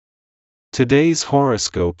Today's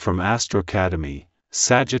horoscope from AstroCademy,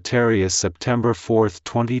 Sagittarius, September 4,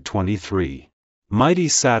 2023. Mighty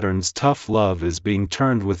Saturn's tough love is being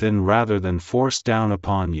turned within rather than forced down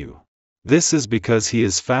upon you. This is because he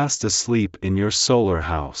is fast asleep in your solar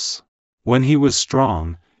house. When he was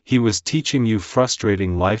strong, he was teaching you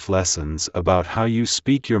frustrating life lessons about how you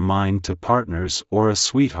speak your mind to partners or a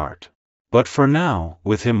sweetheart. But for now,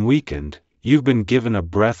 with him weakened, you've been given a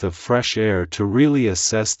breath of fresh air to really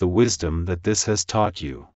assess the wisdom that this has taught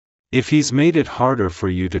you. If he's made it harder for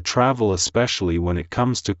you to travel, especially when it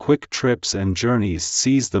comes to quick trips and journeys,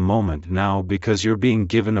 seize the moment now, because you're being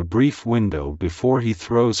given a brief window before he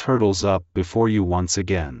throws hurdles up before you once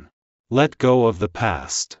again. Let go of the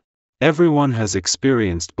past. Everyone has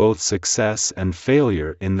experienced both success and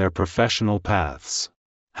failure in their professional paths.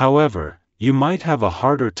 However, you might have a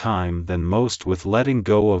harder time than most with letting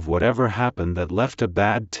go of whatever happened that left a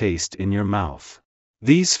bad taste in your mouth.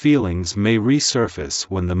 These feelings may resurface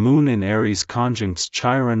when the moon in Aries conjuncts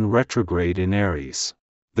Chiron retrograde in Aries.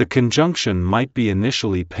 The conjunction might be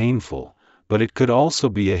initially painful, but it could also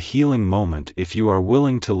be a healing moment if you are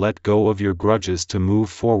willing to let go of your grudges to move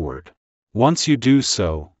forward. Once you do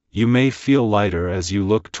so, you may feel lighter as you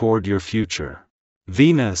look toward your future.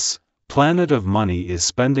 Venus, planet of money, is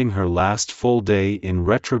spending her last full day in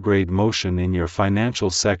retrograde motion in your financial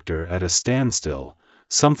sector at a standstill,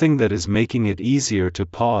 something that is making it easier to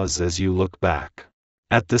pause as you look back.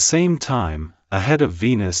 At the same time, ahead of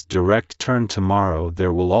Venus' direct turn tomorrow,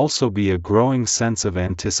 there will also be a growing sense of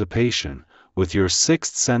anticipation, with your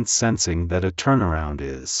sixth sense sensing that a turnaround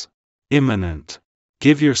is imminent.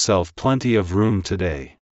 Give yourself plenty of room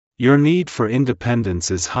today. Your need for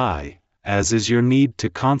independence is high, as is your need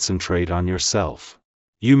to concentrate on yourself.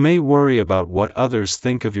 You may worry about what others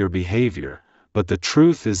think of your behavior, but the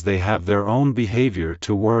truth is they have their own behavior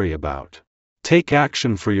to worry about. Take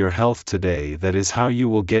action for your health today. That is how you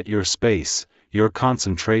will get your space, your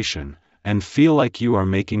concentration, and feel like you are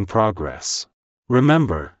making progress.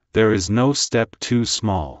 Remember, there is no step too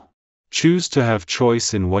small. Choose to have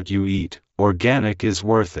choice in what you eat. Organic is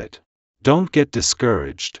worth it. Don't get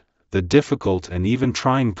discouraged. The difficult and even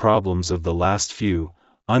trying problems of the last few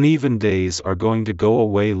uneven days are going to go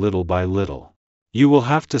away little by little. You will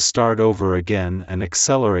have to start over again and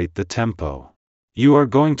accelerate the tempo. You are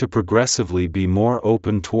going to progressively be more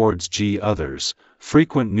open towards others,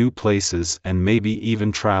 frequent new places, and maybe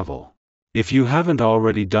even travel. If you haven't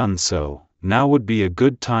already done so, now would be a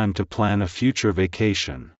good time to plan a future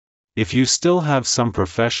vacation. If you still have some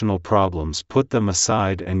professional problems, put them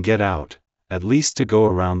aside and get out, at least to go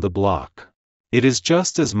around the block. It is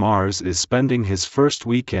just as Mars is spending his first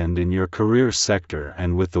weekend in your career sector,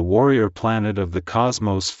 and with the warrior planet of the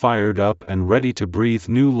cosmos fired up and ready to breathe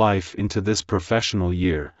new life into this professional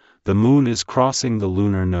year, the moon is crossing the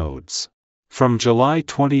lunar nodes. From July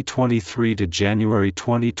 2023 to January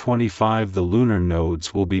 2025, the lunar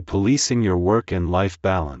nodes will be policing your work and life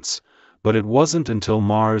balance, but it wasn't until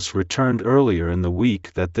Mars returned earlier in the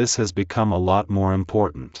week that this has become a lot more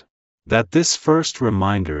important. That this first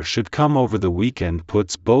reminder should come over the weekend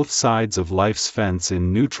puts both sides of life's fence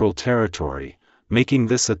in neutral territory, making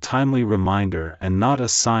this a timely reminder and not a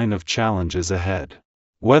sign of challenges ahead.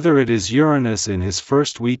 Whether it is Uranus in his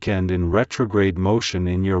first weekend in retrograde motion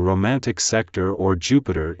in your romantic sector or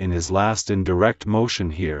Jupiter in his last in direct motion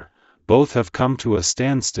here, both have come to a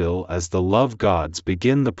standstill as the love gods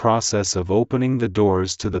begin the process of opening the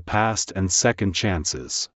doors to the past and second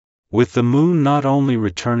chances. With the moon not only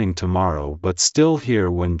returning tomorrow but still here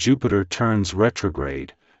when Jupiter turns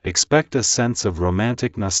retrograde, expect a sense of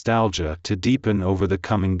romantic nostalgia to deepen over the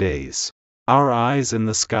coming days. Our eyes in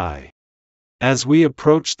the sky. As we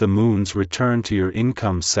approach the moon's return to your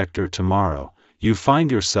income sector tomorrow, you find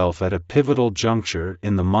yourself at a pivotal juncture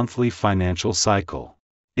in the monthly financial cycle.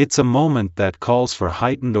 It's a moment that calls for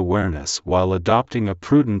heightened awareness while adopting a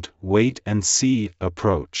prudent wait-and-see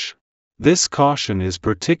approach. This caution is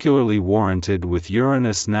particularly warranted with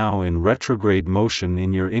Uranus now in retrograde motion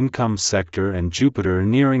in your income sector and Jupiter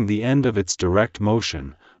nearing the end of its direct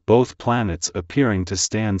motion, both planets appearing to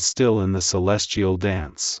stand still in the celestial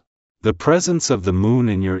dance. The presence of the moon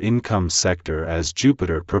in your income sector as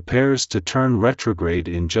Jupiter prepares to turn retrograde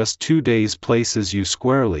in just 2 days places you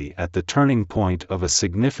squarely at the turning point of a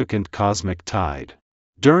significant cosmic tide.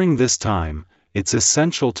 During this time, it's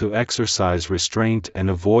essential to exercise restraint and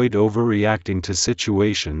avoid overreacting to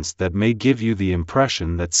situations that may give you the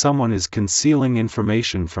impression that someone is concealing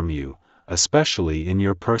information from you, especially in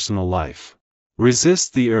your personal life.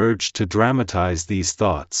 Resist the urge to dramatize these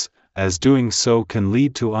thoughts, as doing so can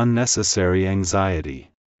lead to unnecessary anxiety.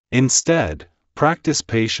 Instead, Practice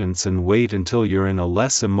patience and wait until you're in a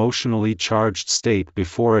less emotionally charged state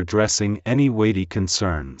before addressing any weighty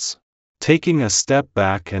concerns. Taking a step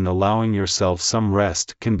back and allowing yourself some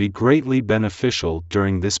rest can be greatly beneficial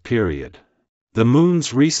during this period. The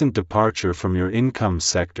moon's recent departure from your income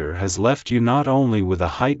sector has left you not only with a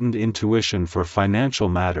heightened intuition for financial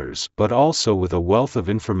matters but also with a wealth of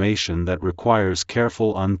information that requires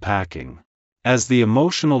careful unpacking. As the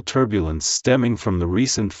emotional turbulence stemming from the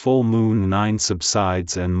recent full moon 9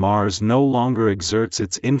 subsides and Mars no longer exerts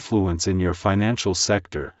its influence in your financial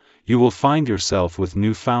sector, you will find yourself with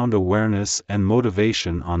newfound awareness and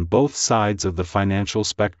motivation on both sides of the financial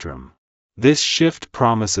spectrum. This shift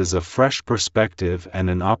promises a fresh perspective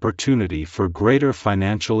and an opportunity for greater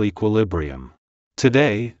financial equilibrium.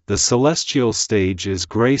 Today, the celestial stage is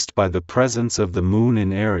graced by the presence of the moon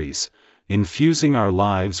in Aries, infusing our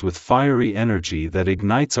lives with fiery energy that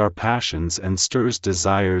ignites our passions and stirs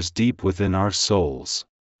desires deep within our souls.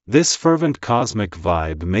 This fervent cosmic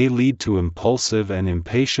vibe may lead to impulsive and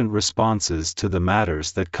impatient responses to the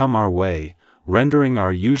matters that come our way, rendering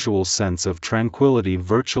our usual sense of tranquility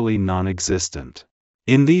virtually non-existent.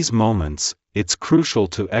 In these moments, it's crucial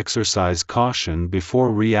to exercise caution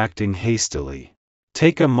before reacting hastily.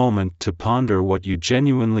 Take a moment to ponder what you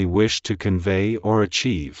genuinely wish to convey or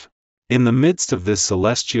achieve. In the midst of this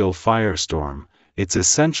celestial firestorm, it's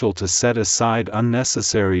essential to set aside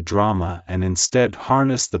unnecessary drama and instead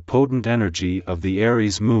harness the potent energy of the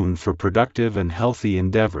Aries moon for productive and healthy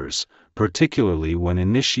endeavors, particularly when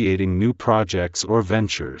initiating new projects or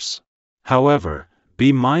ventures. However,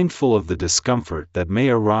 be mindful of the discomfort that may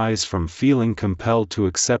arise from feeling compelled to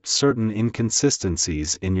accept certain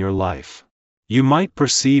inconsistencies in your life. You might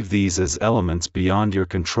perceive these as elements beyond your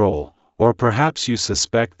control, or perhaps you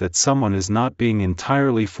suspect that someone is not being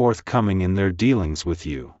entirely forthcoming in their dealings with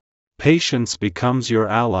you. Patience becomes your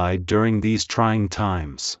ally during these trying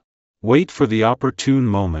times. Wait for the opportune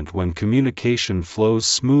moment when communication flows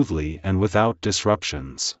smoothly and without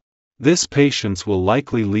disruptions. This patience will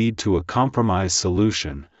likely lead to a compromise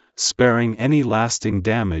solution, sparing any lasting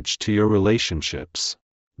damage to your relationships.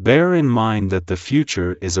 Bear in mind that the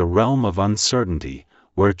future is a realm of uncertainty,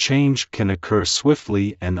 where change can occur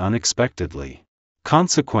swiftly and unexpectedly.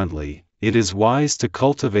 Consequently, it is wise to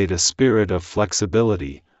cultivate a spirit of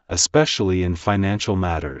flexibility, especially in financial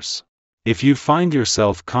matters. If you find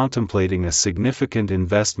yourself contemplating a significant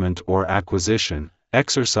investment or acquisition,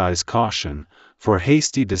 exercise caution, for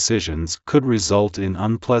hasty decisions could result in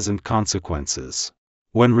unpleasant consequences.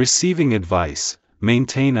 When receiving advice,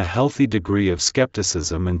 maintain a healthy degree of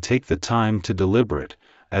skepticism and take the time to deliberate,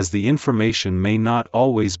 as the information may not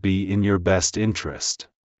always be in your best interest.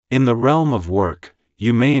 In the realm of work,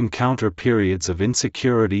 you may encounter periods of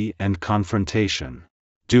insecurity and confrontation.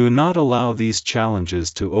 Do not allow these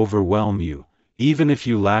challenges to overwhelm you, even if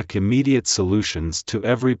you lack immediate solutions to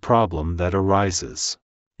every problem that arises.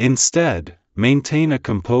 Instead, maintain a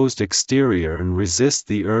composed exterior and resist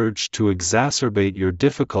the urge to exacerbate your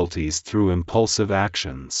difficulties through impulsive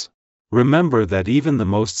actions. Remember that even the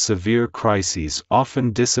most severe crises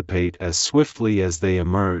often dissipate as swiftly as they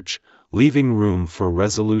emerge, leaving room for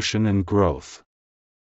resolution and growth.